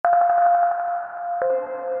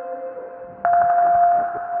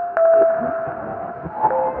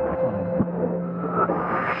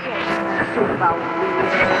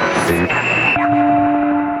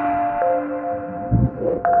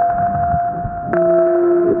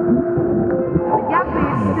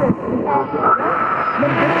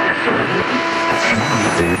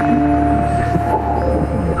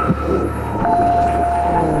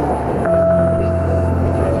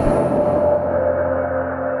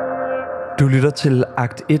Du lytter til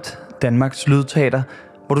Akt 1, Danmarks Lydteater,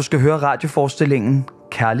 hvor du skal høre radioforestillingen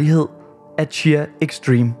Kærlighed af Cheer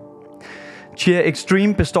Extreme. Cheer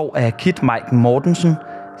Extreme består af Kit Maiken Mortensen,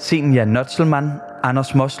 Senja Notzelmann,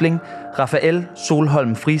 Anders Mosling, Rafael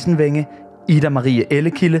Solholm Friesenvænge, Ida Marie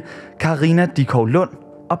Ellekilde, Karina Dikov Lund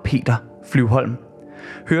og Peter Flyvholm.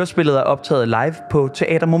 Hørespillet er optaget live på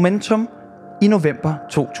Teater Momentum i november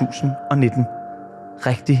 2019.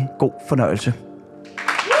 Rigtig god fornøjelse.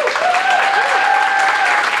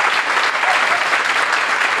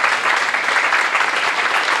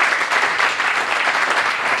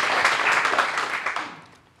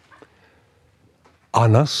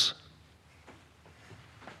 Anders.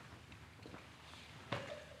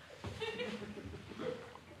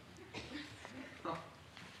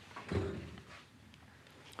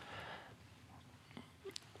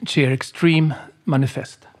 Cheer Extreme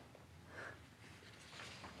Manifest.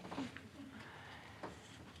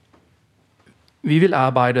 Vi vil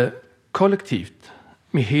arbejde kollektivt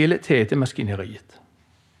med hele teatermaskineriet.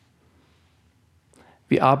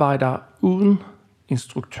 Vi arbejder uden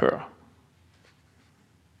instruktør.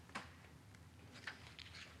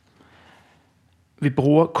 Vi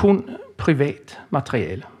bruger kun privat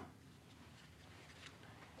materiale.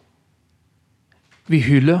 Vi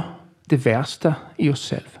hylder det værste i os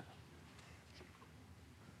selv.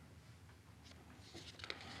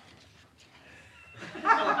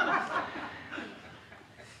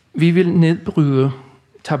 Vi vil nedbryde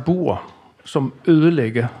tabuer, som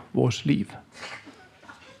ødelægger vores liv.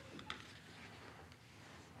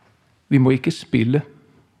 Vi må ikke spille.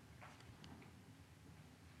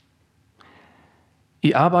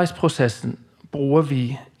 I arbejdsprocessen bruger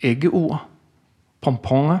vi æggeur,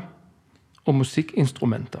 pomponer og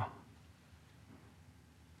musikinstrumenter.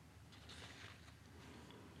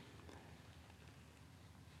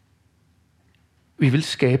 Vi vil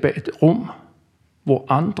skabe et rum, hvor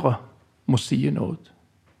andre må sige noget.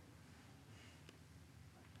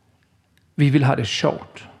 Vi vil have det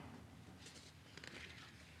sjovt.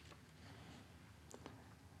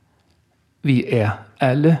 Vi er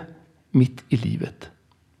alle midt i livet.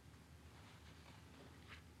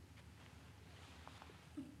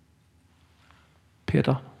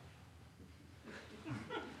 Peter.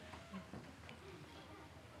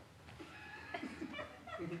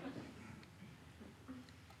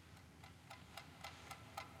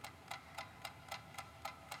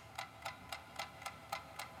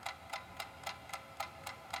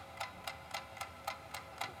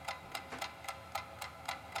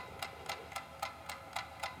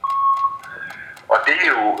 Og det er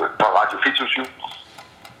jo på Radio 24.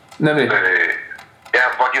 Nemlig. Ja,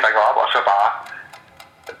 hvor de ringer op og så bare,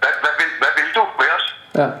 hvad vil du med os?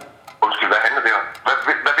 Ja. Undskyld, hvad handler det om?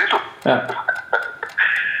 Hvad vil du? Ja.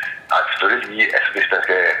 Nej, selvfølgelig lige, altså hvis der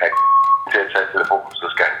skal have til at tage telefonen, så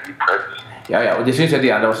skal han lige preppes. Ja, og det synes jeg,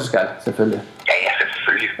 de andre også skal, selvfølgelig. Ja,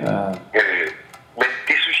 selvfølgelig. Men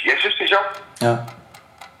jeg synes, det er sjovt. Ja.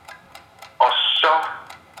 Og så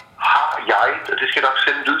har jeg, og det skal jeg nok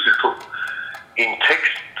sende lyd til på, en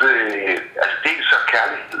tekst, altså dels så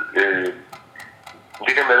kærlighed,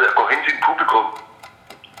 det der med at gå hen til en publikum,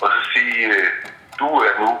 og så sige, du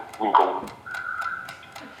er nu min kone.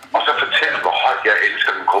 Og så fortælle, hvor højt jeg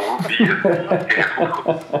elsker min kone via det her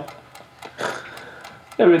publikum.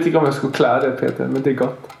 Jeg ved ikke, om jeg skulle klare det, Peter, men det er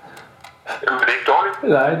godt. Jamen, det er ikke dårligt.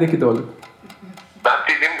 Nej, det er ikke dårligt. Nej,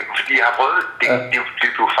 det er nemlig, fordi jeg har prøvet det. Det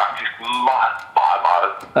blev faktisk meget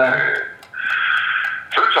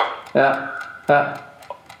følsomt. Ja.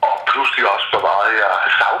 Og pludselig også, hvor meget jeg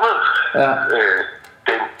har savnet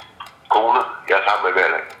den kone, jeg er sammen med hver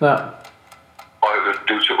dag. Ja. Og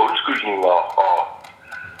det er jo til undskyldninger,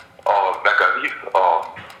 og hvad gør vi?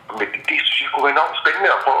 Men det synes jeg kunne være enormt spændende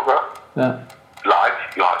at prøve at gøre. Ja. Live.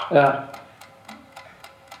 Ja.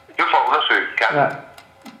 Det er for at undersøge, kan Ja.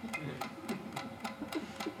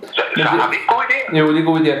 Så har vi en god idé? Jo, det er en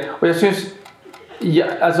god idé. Og jeg synes,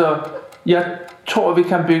 jeg tror, vi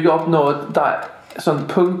kan bygge op noget, der er sådan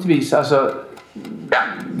punktvis, altså,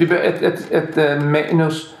 vi bør et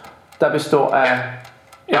manus, der består af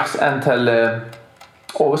x antal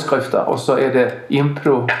overskrifter, og så er det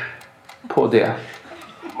impro på det,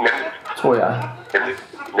 tror jeg. Nemlig.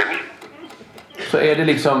 Så er det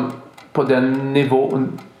liksom på den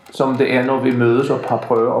nivåen som det er, når vi mødes og har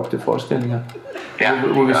prøver op til forestillinger. Ja.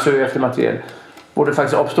 Hvor vi søger efter materiale. Hvor det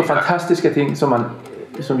faktisk opstår fantastiske ting, som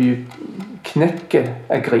vi knækker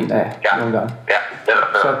af grin af nogle gange. Ja.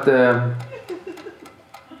 Så at,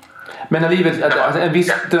 men alligevel, altså en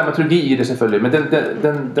vis dramaturgi i det selvfølgelig, men den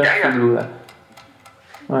finder du ud af.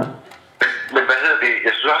 Ja. Men hvad hedder det?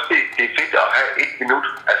 Jeg synes også, det er fedt at have 1 minut,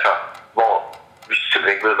 altså, hvor vi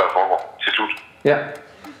simpelthen ikke ved, hvad der foregår til slut. Ja,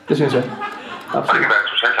 det synes jeg. Absolut. Og det kan være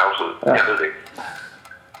totalt afsøget. Ja. Jeg ved det ikke.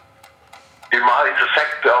 Det er meget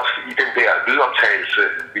interessant også i den der lydoptagelse,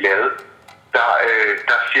 vi lavede.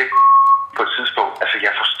 Der siger på et tidspunkt, altså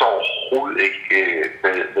jeg forstår overhovedet ikke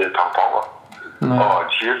med pangponger og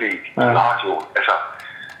cheerlead radio. Altså,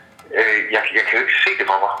 jeg kan jo ikke se det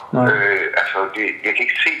for mig. Altså, jeg kan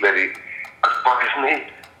ikke se, hvad det er. Altså, hvor det er sådan helt...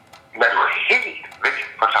 Man er jo helt væk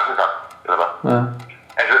fra tankegang, eller hvad? Ja.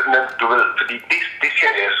 Altså, men, du ved, fordi det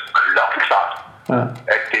siger jeg klokkeklart,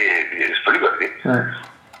 at det selvfølgelig gør det. Ja.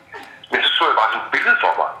 Men så så jeg bare sådan et billede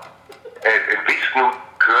for mig, at hvis nu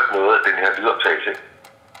kørte noget af den her lydoptagelse,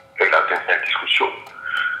 eller den her diskussion,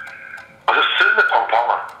 og så sidde med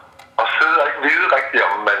pongponger, og sidde og ikke vide rigtigt,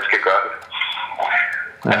 om man skal gøre det.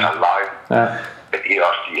 Altså live. Ja. Men det er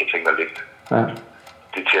også det, jeg tænker lidt. Ja.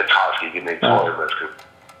 Det er teatralsk ikke, men jeg tror, at man skal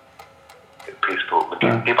pisse på. Men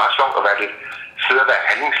det er bare sjovt at være lidt, sidde og være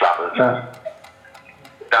handlingslappet. Ja.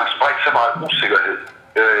 Der er spredt så meget usikkerhed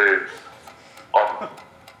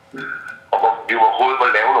om vi overhovedet må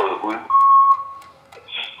lave noget uden.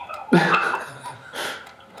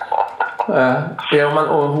 Ja, om man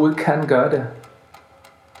overhovedet kan gøre det.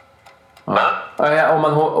 Hvad? Ja, om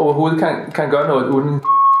man overhovedet kan gøre noget uden.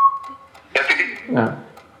 Ja, det er det. Ja.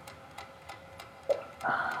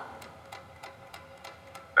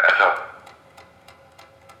 Altså,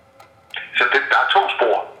 så der er 2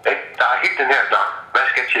 spor. Ikke? Der er helt den her snak. Hvad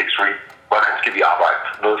skal til Extreme? Hvordan skal vi arbejde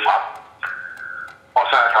noget frem? Og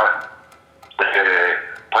så er der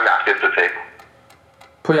på jagt efter tabu.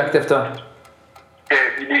 På jagt efter? Ja,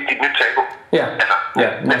 et nyt tabu. Ja, altså,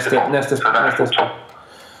 næste spor.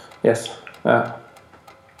 Yes, ja.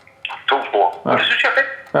 2 spor. Ja. Og det synes jeg er fedt.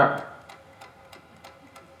 Ja.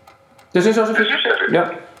 Det synes jeg også er fedt. Det synes jeg er fedt. Ja.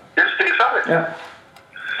 Jeg synes, det er så fedt. Ja.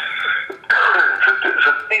 Så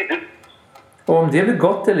det er det. Om det er vel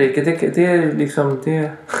godt eller ikke, det er liksom,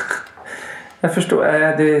 det... Jeg forstår,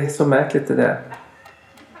 det er så mærkeligt det der.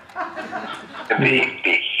 Jamen, det er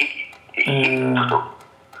helt forstået.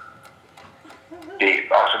 Det er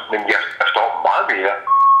også, men jeg står meget mere.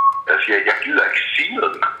 Jeg siger, jeg gider ikke sige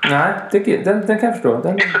noget. Nej, den kan jeg forstå.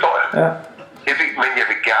 Det forstår jeg. Ja. Men jeg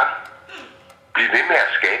vil gerne blive ved med at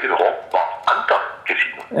skabe et rum, hvor andre kan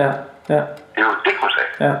sige noget. Ja. Det er jo det, hun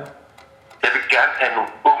sagde. Ja. Jeg vil gerne have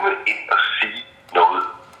nogle unge ind og sige noget.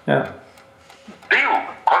 Ja. Det er jo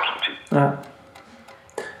konstruktivt. Ja.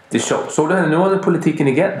 Det er sjovt. Så du henne nu under politikken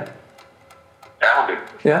igen? Er hun det?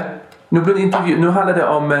 Ja. Nu blev det interview. Nu handler det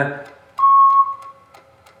om... det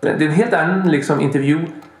er en helt anden liksom,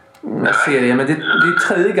 interview-serie, men det er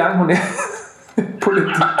 3. gang hun er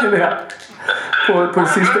politikken her. På det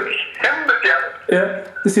sidste... Ja,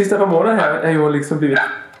 det sidste par måneder her er jo liksom blivit... Ja,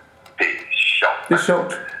 det er sjovt. Det er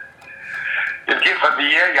sjovt. Den giver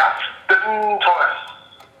premiere i aften, tror jeg.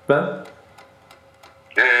 Hvad?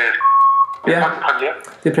 Ja. Premiere.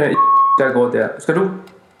 Det er premiere, der går der. Skal du?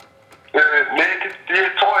 Nej, det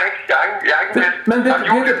tror jeg ikke. Jeg er ikke med. Men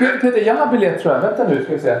Peter, jeg har billet, tror jeg. Vänta nu,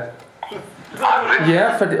 ska vi se.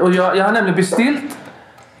 Ja, för jag har nämligen bestilt.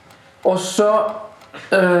 Och så...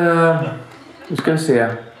 nu ska vi se.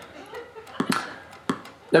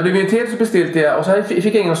 Jag blev inviterad så bestilte jag. Och så fick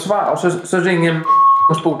jag ingen svar. Och så ringde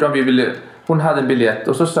och spurgade om vi ville... Hon hade en biljett.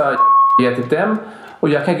 Och så sa jag till dem. Och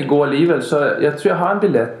jag kan inte gå alligevel. Så jag tror jag har en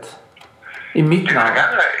biljett. I mitt namn.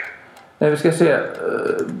 Vi ska se...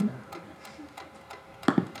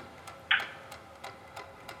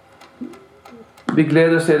 Vi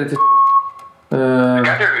glæder os til...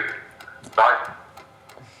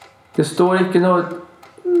 Det står ikke noget...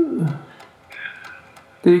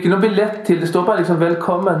 Det er ikke noget billet til. Det står bare liksom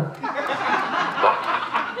velkommen.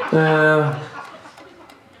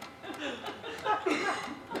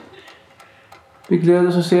 Vi glæder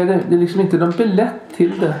os at se det. Det er liksom ikke noget billet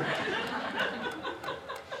til det.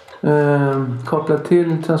 Kopplat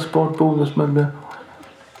till transportbonus. Men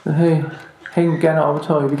hej. Häng gärna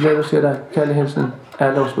avtaget. Vi glæder os til dig. Kærlig hilsen.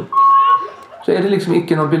 Så er det liksom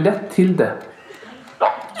ikke någon billet til det.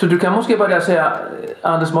 Så du kan måske bare der sige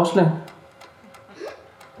Anders Mosling.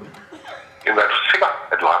 Jamen, er du sikker,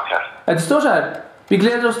 at du har plads? Ja, det står så her. Vi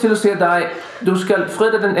glæder os til at se dig. Du skal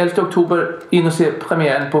fredag den 11. oktober ind og se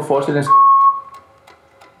premieren på forestillingen.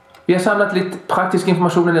 Vi har samlet lidt praktisk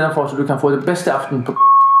information i den her for, så du kan få det bedste aften på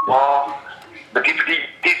Men det er fordi,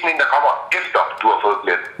 det er sådan en, der kommer efter, du har fået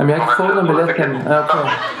billet. Jamen, jeg har ikke fået nogen billet. Ja, okay.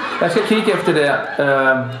 Jeg skal kigge efter det. Ja,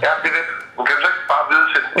 det er det. Du kan så ikke bare vide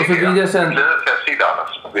til Og så vil jeg sende... Jeg glæder til at se det,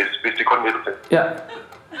 Anders, hvis det kun er det. Ja.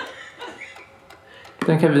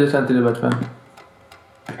 Den kan jeg videresende til det i hvert fald.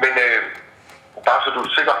 Men bare så du er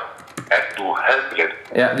sikker, at du havde billet.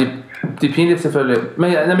 Ja, det er pinligt selvfølgelig.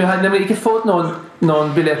 Men jeg har nemlig ikke fået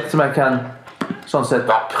nogen billet, som jeg kan sådan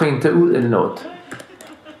set printe ud eller noget.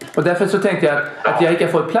 Og derfor så tænkte jeg, at jeg ikke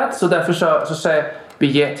har fået plads, så derfor så sagde vi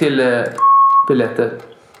ja til billettet.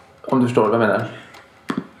 Om du forstår, hvad jeg mener.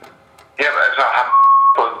 Jamen altså,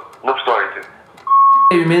 nu forstår jeg ikke det.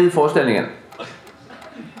 Er vi med i forestillingen?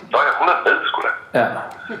 Nå ja, hun er med, sgu da. Ja.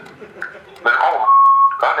 Men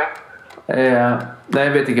gør det ikke? Ja, nej,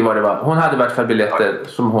 jeg ved ikke, hvor det var. Hun havde i hvert fald billetter,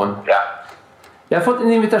 som hun. Ja. Jeg har fået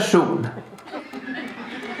en invitation.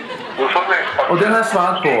 Du har fået med, og den har jeg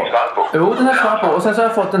svaret på. Jo, den har jeg svaret på. Og så har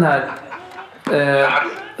jeg fået den her.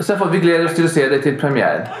 Så har vi glædet os til at se det til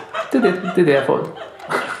premieren. Det er det, jeg har fået.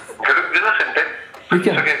 Kan du videresende den? Så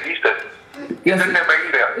kan jeg vise den.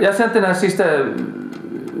 Jeg sendte den her sidste.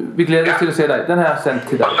 Vi glæder os til at se dig. Den har jeg sendt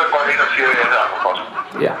til dig. Og så går jeg ind og siger, at jeg hedder Anders Foss.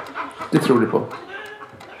 Ja, det tror du på.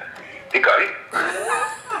 Det gør de.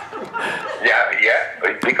 Ja,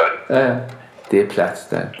 det gør de. Ja. Det er plads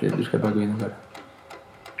der. Du skal bare gå ind og gøre det.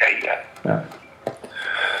 Ja.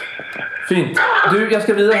 Fint. Du, jeg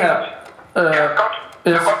skal videre her. Ja, godt.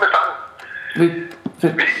 Det er godt med sangen.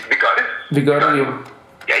 Vi gør det. Vi gør det jo.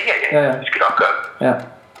 Ja. Vi skal nok gøre det. Ja.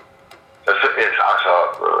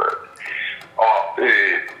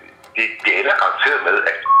 Det ender garanteret med,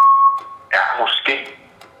 at er måske,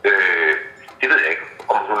 det ved jeg ikke,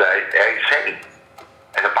 om hun er i salen.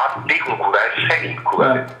 Altså bare det, hun kunne være i salen, kunne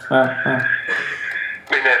være det. Ja.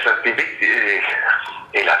 Men altså, det er vigtigt,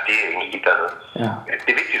 eller det er egentlig ikke noget. Ja.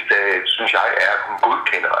 Det vigtigste, synes jeg, er, at hun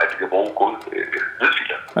godkender, at vi kan bruge gode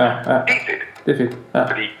lydfiler. Ja. Det er fedt. Ja.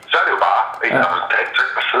 Fordi så er det jo bare, at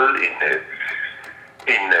sidde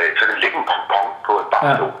sådan en liggende pong på en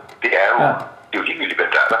barstol. Det er jo ligegyldigt, hvad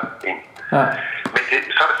der er der. Ja. Men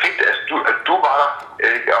så er det fedt, at du var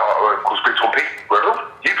der og kunne spille trompet.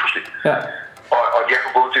 Lige pludselig. Ja. Og jeg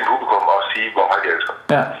kunne gå til en publikum og sige, hvor højt jeg elsker.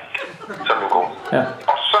 Ja. Som en god. Ja.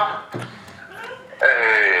 Og så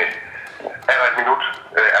er der et minut.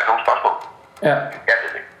 Er der nogle spørgsmål? Ja. Ja, det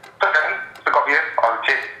er det. Så går vi hjem og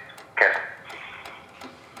til kassen.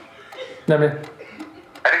 Nemlig.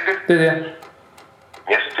 Er det ikke det? Det er det.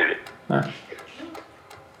 Jeg synes, det er det. Ja.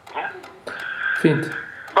 Ja. Fint.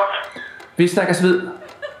 Godt. Vi snakkes vid.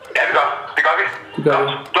 Ja, det gør vi. Det gør vi.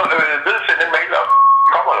 Du ved at sende en mail, og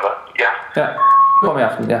kommer eller hvad? Ja. Ja. Kom i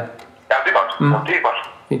aften, ja. Ja, det er godt. Det er godt.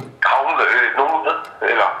 Fint. Har hun nogen med?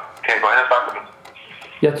 Eller kan jeg gå hen og snakke med dem?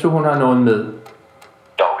 Jeg tror, hun har nogen med.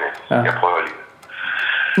 Okay. Ja. Jeg prøver lige.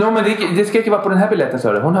 Nå, men det skal ikke være på den her billet,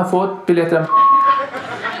 så det. Hun har fået billetter.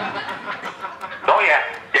 Nå ja.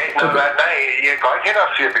 Nej, jeg går ikke hen og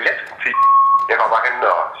siger billet. Jeg går bare hen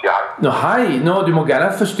og siger hej. Nå hej. Nå, du må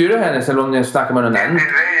gerne forstyrre hende, selvom jeg snakker med nogen anden. Det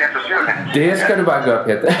er det, jeg forstyrrer hende. Det skal du bare gøre,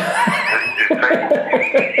 Peter.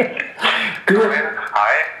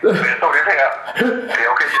 Hej. Jeg står lidt her. Det er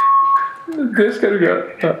okay. Det skal du gøre.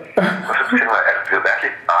 Ja. Og så tænker jeg, at det bliver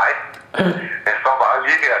mærkeligt. Nej. Jeg står bare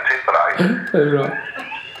lige her tæt på dig. Det er bra.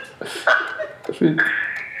 Fint.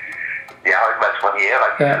 Jeg har jo ikke været premiere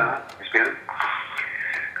rigtig siden vi spillede.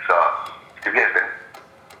 Så det bliver spændende.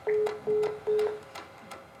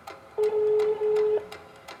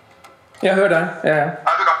 Jeg hører dig. Ja. Ja,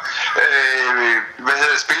 det er godt. Hvad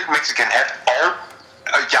hedder det? Spillet Mexican Hat,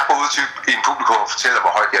 og jeg går ud til en publikum og fortæller,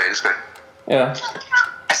 hvor højt jeg elsker det. Ja.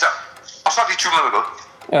 Altså, og så er de 20 minutter gået.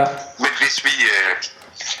 Ja. Men hvis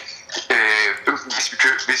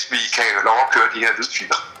vi kan lov at køre de her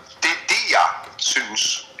lydfiler, det er det, jeg synes,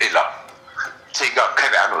 eller tænker, kan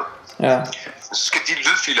være noget. Ja. Så skal de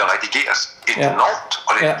lydfiler redigeres enormt,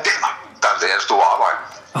 og det er der er det store arbejde.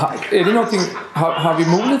 Er det noget, har vi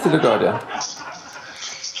mulighed til at gøre det?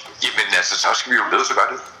 Jamen altså, så skal vi jo ned, så gør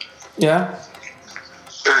det. Ja.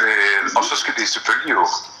 Og så skal det selvfølgelig jo,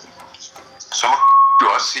 så må du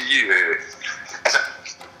også sige, altså,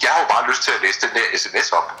 jeg har jo bare lyst til at læse den der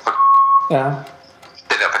sms op, for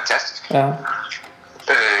den er fantastisk. Ja.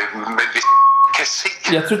 Men hvis kan se...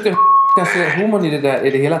 Jeg synes, det kan se humoren i det der, i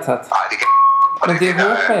det hele taget. Nej, det kan... Men det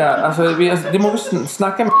håber jeg, altså, det må vi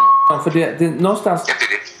snakke med om, for det er någonstans... Ja, det er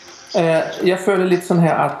det. Jeg føler lidt sådan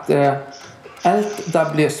her, at alt,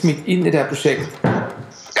 der bliver smidt ind i det her projekt,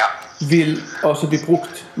 vil også blive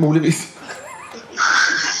brugt, muligvis.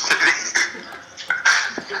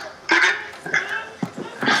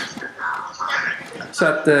 Så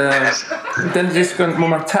at... Den risken må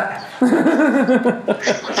man tage.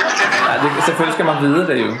 Nej, selvfølgelig skal man vide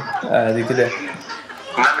det jo. Ja, det er ikke det.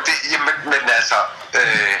 Nej, men altså...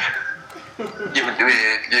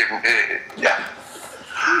 ja.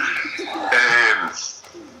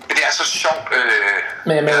 Det er så sjovt.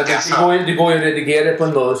 Men jeg mener, de går jo at redigere det på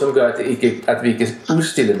en måde, som gør, at vi ikke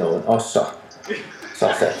udstiller nogen også. Så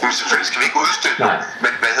men selvfølgelig skal vi ikke udstille noget.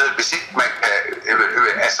 Men hvad hedder det, hvis ikke man kan...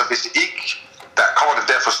 altså, hvis ikke der kommer den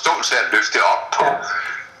der forståelse af at løfte op på... Ja.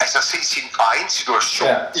 Altså se sin egen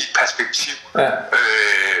situation i perspektiv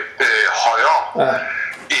højere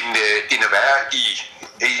end at være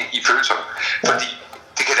i følelserne. Fordi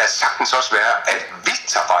det kan da sagtens også være, at vi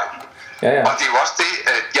tager fejl. Ja. Og det er jo også det,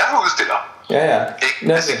 at jeg udstiller.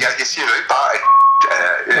 Ikke? Altså, jeg siger jo ikke bare, at...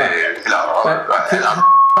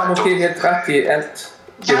 har måske helt ret i alt.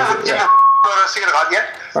 Ja, det er sikkert ret, ja.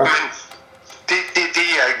 Men det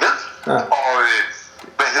er jeg ikke ved. Ja. Og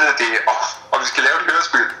hvad hedder det? Og vi skal lave et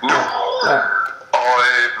hørespil nu. Ja. Og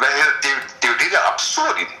hvad hedder det? Det er jo det, der er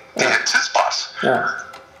absurd i det. Det her tidspres. Ja.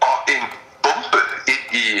 Og en bombe ind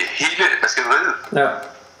i hele maskineriet. Ja.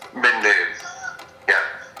 Men ja.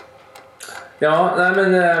 Ja, nej,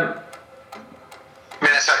 men...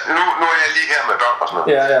 Men altså, nu er jeg lige her med børn og sådan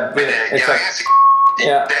noget. Ja. Men jeg ringer til i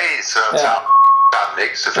dag, så tager den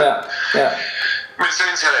ikke, selvfølgelig. Ja. Men så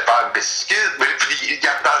indsætter jeg bare en besked, fordi der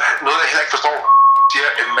er noget, jeg heller ikke forstår. Siger,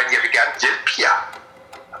 men jeg vil gerne hjælpe jer.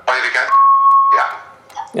 Og jeg vil gerne jer.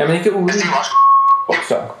 Jamen ikke uden. Altså, det er jo også...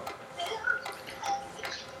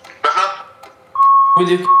 Hvad for noget?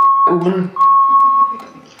 Vil ikke uden.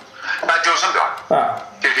 Nej, det var sådan, det var. Ja.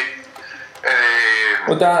 Det er det.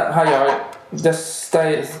 Og der har jeg...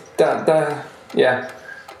 Der ja.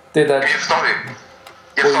 Det der... Jeg forstår det.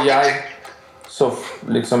 Jeg så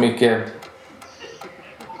liksom ikke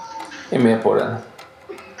er med på den.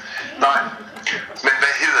 Nej, men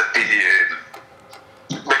hvad hedder det?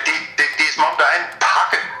 Men det er som om der er en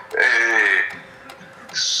pakke,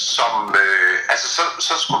 som altså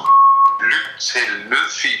så skulle lytte til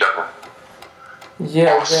lydfilerne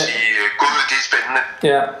og sige gud, det er spændende.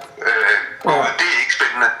 Ja. Gud, det er ikke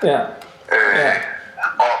spændende. Ja.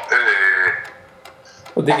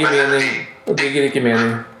 Og det giver mening. Og det giver ikke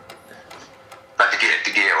mening. Nej,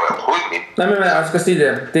 det giver jo overhovedet mening. Nej, men jeg skal sige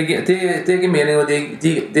det. Det giver mening, og det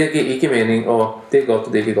giver ikke mening, og det er godt,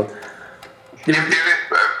 og det er ikke godt. Det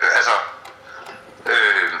altså...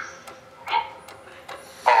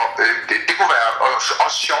 det kunne være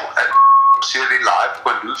også sjovt, at siger det live på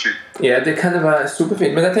en lydfilm. Ja, det kan det være super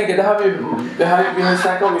fint. Men jeg tænker, vi har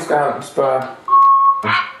sagt, om vi skal spørge.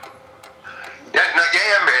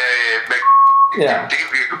 Ja. Det kan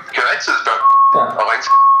vi jo altid spørge og ringe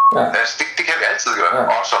til. Ja. Altså, det kan vi altid gøre. Ja.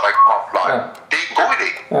 Og så ringe op live. Ja. Det er en god idé.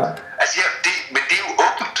 Ja. Altså, men det er jo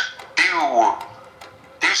åbent. Det er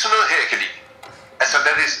jo sådan noget her, jeg kan lide. Altså,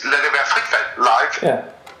 lad det være frit valg live,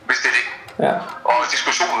 hvis det er det. Ja. Og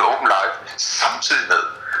diskussionen er åben live, samtidig med,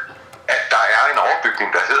 at der er en overbygning,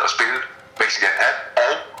 der hedder spil Mexican Hat,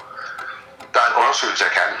 og der er en undersøgelse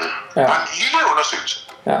af kærlighed. Ja. Bare en lille undersøgelse.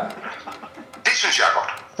 Ja. Det synes jeg er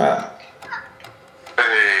godt. Ja.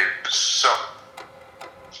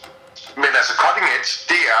 Men altså cutting edge,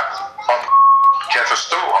 det er om kan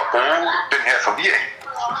forstå og bruge den her forvirring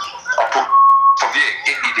og putte forvirring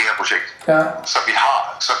ind i det her projekt. Ja. Så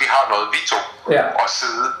vi har noget vi to at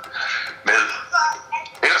sidde med.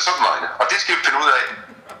 Ellers sådan noget. Og det skal vi finde ud af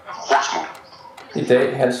hurtigst muligt. I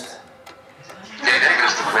dag helst. Ja, i dag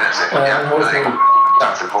helst. Men altså, jeg ved ikke, der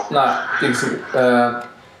er på. Nej, det er ikke sikkert.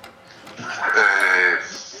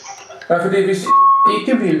 Fordi hvis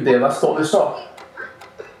ikke vil det, hvad står det så?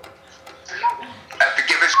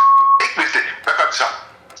 Hvis ikke vil det, hvad gør vi så?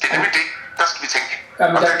 Det er nemlig det, der skal vi tænke.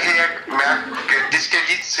 Jamen, og der kan jeg mærke, det skal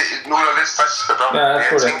lige til, nu er der lidt stress for børn,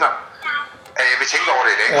 jeg tænker, at jeg vil tænke over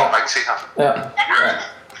det i dag, og ringe senere. Ja.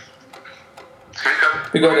 Skal vi gøre det?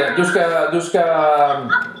 Vi gør det.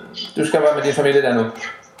 Du skal være med din familie der nu.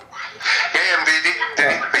 Ja, jamen det er det.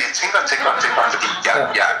 Men jeg tænker, fordi jeg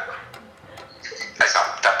altså,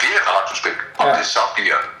 der bliver et radiospil, om det så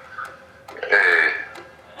bliver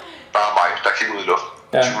bare mig, der kigger ud i luften.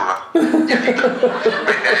 Ja. Jeg er ligeglad.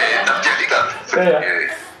 Men jeg er ligeglad, fordi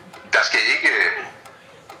der skal ikke...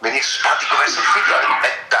 men jeg synes bare, det kunne være så frigørende,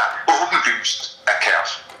 at der åbenlyst er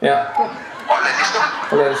kaos. Ja. Og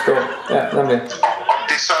lad det stå. Ja, nemlig. Og om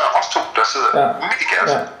det så er os to, der sidder midt i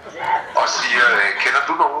kaos, og siger, kender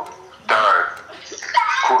du nogen, der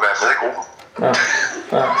kunne være med i gruppen? Ja.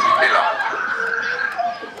 Eller...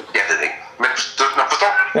 jeg ved ikke. Men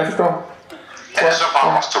forstår? Jeg forstår. Er det så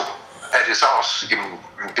bare os to? Er det så også, jamen,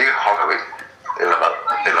 det holder vi ikke? Eller hvad?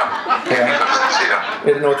 Eller kan vi repræsentere?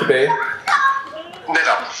 Er det noget tilbage?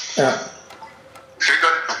 Netop. Ja.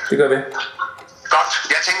 Det gør vi. Godt.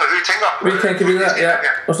 Jeg tænker. Vi tænker videre, ja.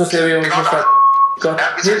 Og så ser vi jo, det går godt. Godt. Ja,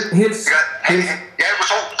 vi ses. Hils. Ja, du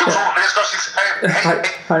så. Jeg skal også hilse.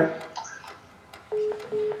 Hej.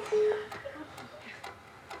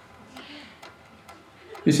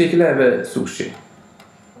 Vi skal ikke lave sushi.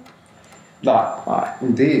 Nej, Nej.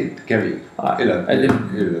 men det kan vi ikke. Nej. Eller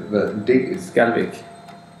hvad? Det Skal vi ikke.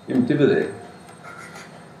 Jamen, det ved jeg ikke.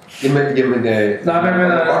 Jamen, Nej, men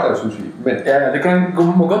det er godt, synes vi. Men ja, det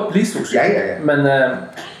må godt blive sushi. Ja. Men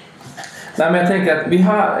nej, men jeg tænker at vi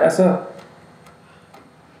har altså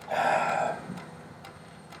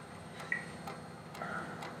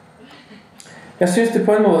jeg synes det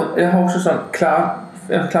på en måde, jeg har også sådan klar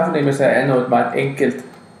fornemmelse af noget meget enkelt,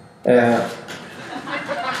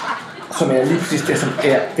 som er lige præcis det, som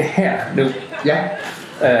er det her nu. ja.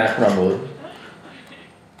 På en måde.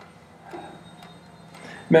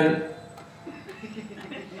 Men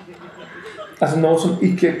altså noget, som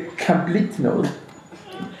ikke kan blive til noget.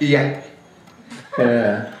 Ja.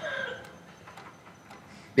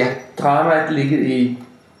 Ja. Dramaet ligger i,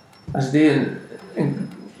 altså det er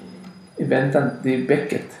en venten, det er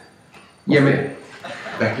bækket. Jamen,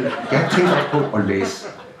 jeg tænker på at læse.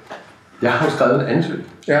 Jeg har skrevet en ansøgning,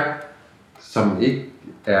 Ja. som ikke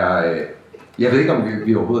er... Jeg ved ikke, om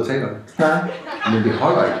vi overhovedet taler om det. Nej. Men det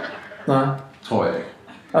holder ikke, Nej. tror jeg ikke.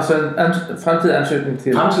 Altså en fremtidig ansøgning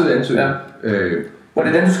til. Fremtidig ansøgning. Ja. Var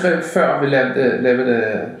det den, du skrev før vi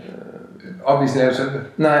lavede Opvisning af selve.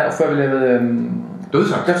 nej, og før vi lavede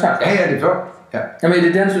Dødsagt. Dødsagt. Ja, det er før. Ja. Jamen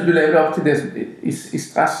det er den, du lavede op til det i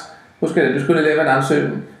stress. Husker det? Du skulle lave en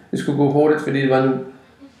ansøgning. Det skulle gå hurtigt, fordi det var nu.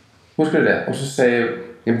 Husker du det? Og så sagde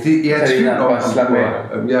Jamen, jeg er i tvivl om,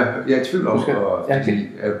 jeg er i tvivl om, Ja. fordi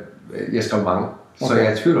jeg skrev mange, så jeg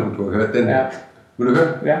er i tvivl om, du har hørt den. Ja. Vil du høre?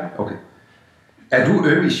 Ja. Okay. Er du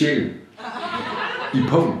øm i sjælen? I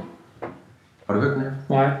pungen? Har du hørt den her?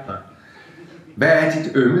 Nej. Hvad er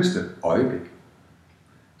dit ømmeste øjeblik?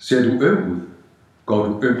 Ser du øm ud? Går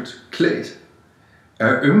du ømt klædt?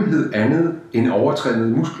 Er ømhed andet end overtrænede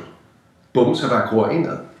muskler? Bumser, der gror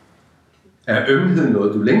indad? Er ømhed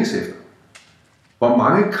noget, du længes efter? Hvor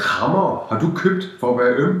mange krammer har du købt for at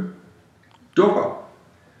være øm? Dukker?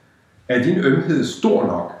 Er din ømhed stor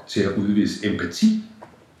nok til at udvise empati?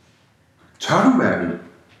 Tør du være øm?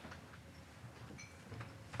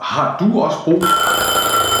 Har du også brug?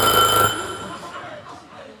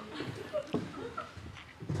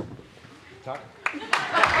 Tak.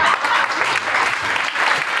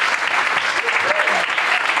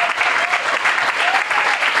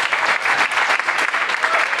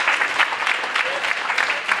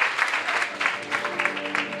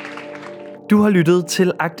 Du har lyttet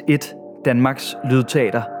til Akt 1, Danmarks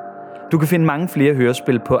Lydteater. Du kan finde mange flere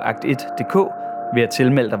hørespil på akt1.dk ved at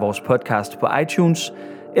tilmelde dig vores podcast på iTunes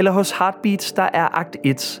eller hos Heartbeats, der er Akt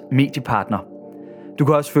 1's mediepartner. Du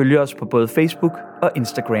kan også følge os på både Facebook og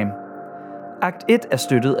Instagram. Akt 1 er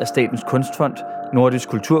støttet af Statens Kunstfond, Nordisk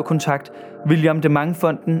Kulturkontakt, William Demant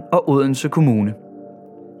Fonden og Odense Kommune.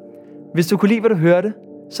 Hvis du kunne lide, hvad du hørte,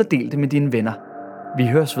 så del det med dine venner. Vi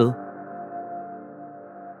høres ved.